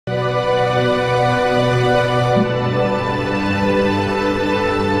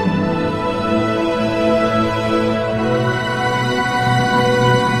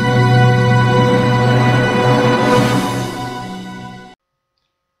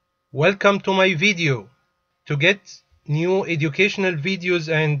Welcome to my video. To get new educational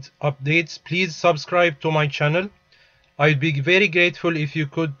videos and updates, please subscribe to my channel. I'd be very grateful if you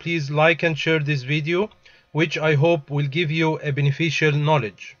could please like and share this video, which I hope will give you a beneficial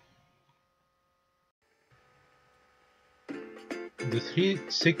knowledge. The three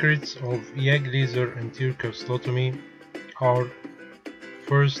secrets of YAG laser anterior capsulotomy are: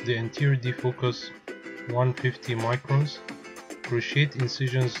 first, the anterior defocus 150 microns, cruciate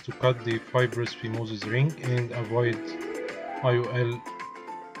incisions to cut the fibrous phimosis ring and avoid IOL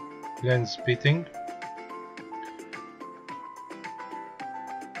lens pitting.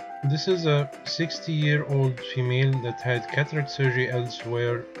 This is a 60-year-old female that had cataract surgery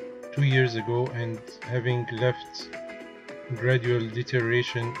elsewhere 2 years ago and having left gradual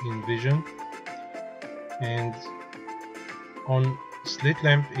deterioration in vision, and on slit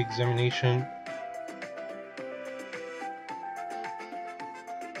lamp examination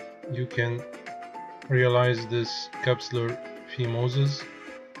you can realize this capsular phimosis.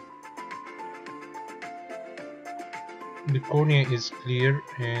 The cornea is clear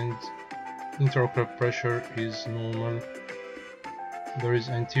and intraocular pressure is normal. There is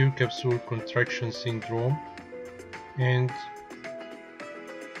anterior capsule contraction syndrome, and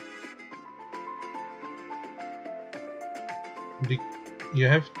you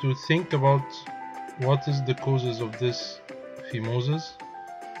have to think about what is the causes of this phimosis.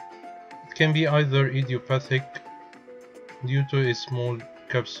 It can be either idiopathic due to a small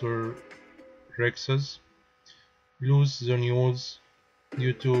Capsulorexhis, loose zonules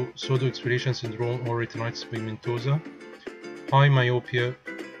due to Pseudoexfoliation syndrome or Retinitis Pigmentosa, high myopia,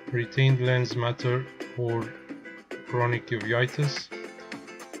 retained lens matter, or chronic uveitis,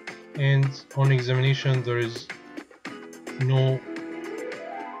 and on examination there is no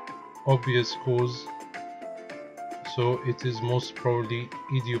obvious cause, so it is most probably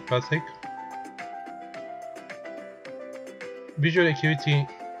idiopathic. Visual acuity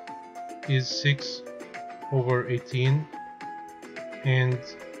is 6/18 and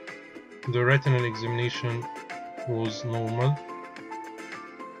the retinal examination was normal.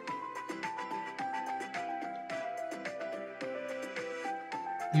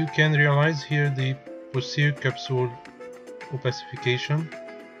 You can realize here the posterior capsule opacification,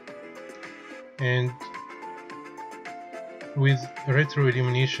 and with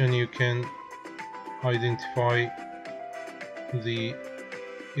retroillumination you can identify the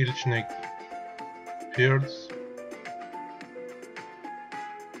Ilchneck fields.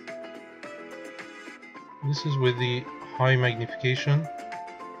 This is with the high magnification.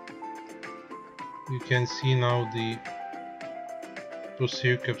 You can see now the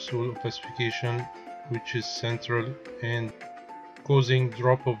posterior capsule opacification, which is central and causing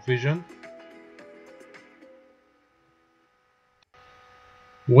drop of vision.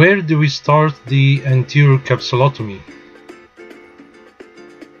 Where do we start the anterior capsulotomy?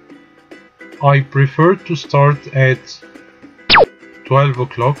 I prefer to start at 12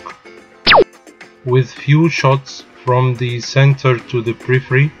 o'clock with few shots from the center to the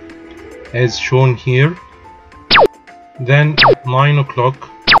periphery as shown here, then at 9 o'clock,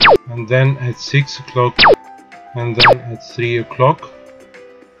 and then at 6 o'clock, and then at 3 o'clock.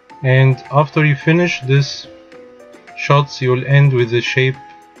 And after you finish this shots, you'll end with the shape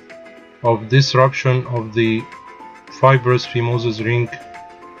of disruption of the fibrous phimosis ring,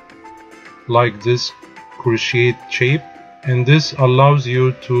 like this cruciate shape, and this allows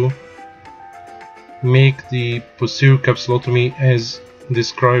you to make the posterior capsulotomy as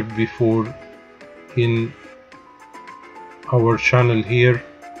described before in our channel here,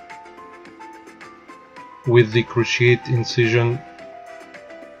 with the cruciate incision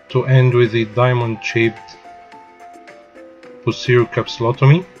to end with the diamond shaped posterior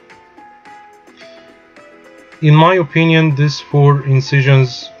capsulotomy. In my opinion, this 4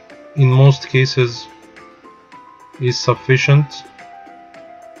 incisions in most cases is sufficient,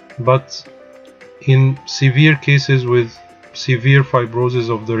 but in severe cases with severe fibrosis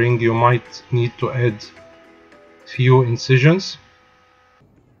of the ring you might need to add few incisions.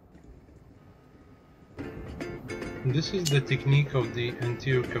 This is the technique of the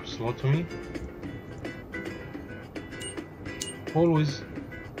anterior capsulotomy. Always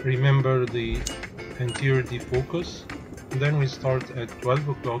remember the anterior defocus. Then we start at 12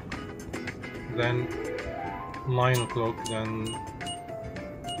 o'clock, then 9 o'clock, then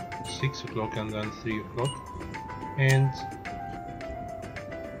 6 o'clock, and then 3 o'clock. And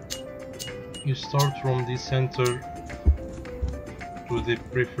you start from the center to the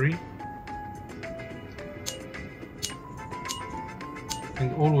periphery,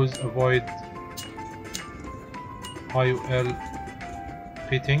 and always avoid IOL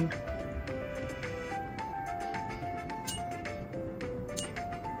fitting.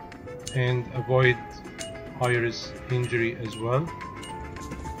 And avoid iris injury as well.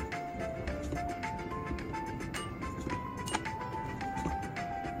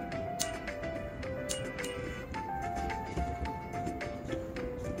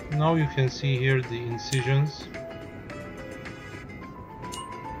 Now you can see here the incisions.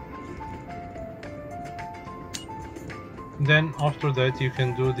 Then after that you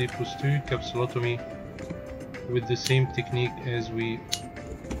can do the posterior capsulotomy with the same technique as we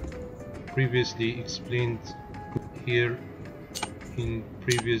previously explained here in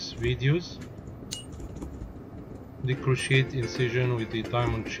previous videos. The cruciate incision with the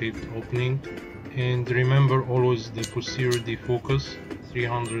diamond shaped opening, and remember always the posterior defocus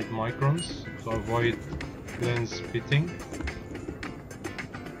 300 microns to avoid lens fitting.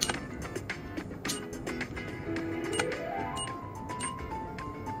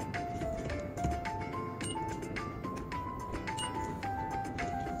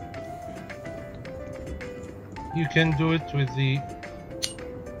 You can do it with the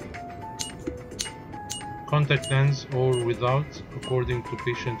contact lens or without, according to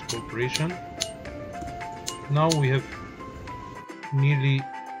patient cooperation. Now we have nearly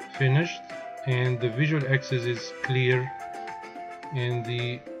finished, and the visual axis is clear and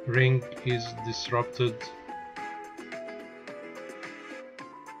the ring is disrupted.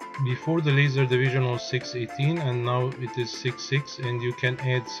 Before the laser the vision was 618 and now it is 6.6, and you can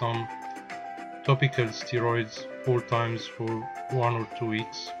add some topical steroids 4 times for 1 or 2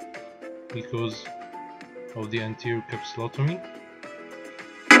 weeks because of the anterior capsulotomy.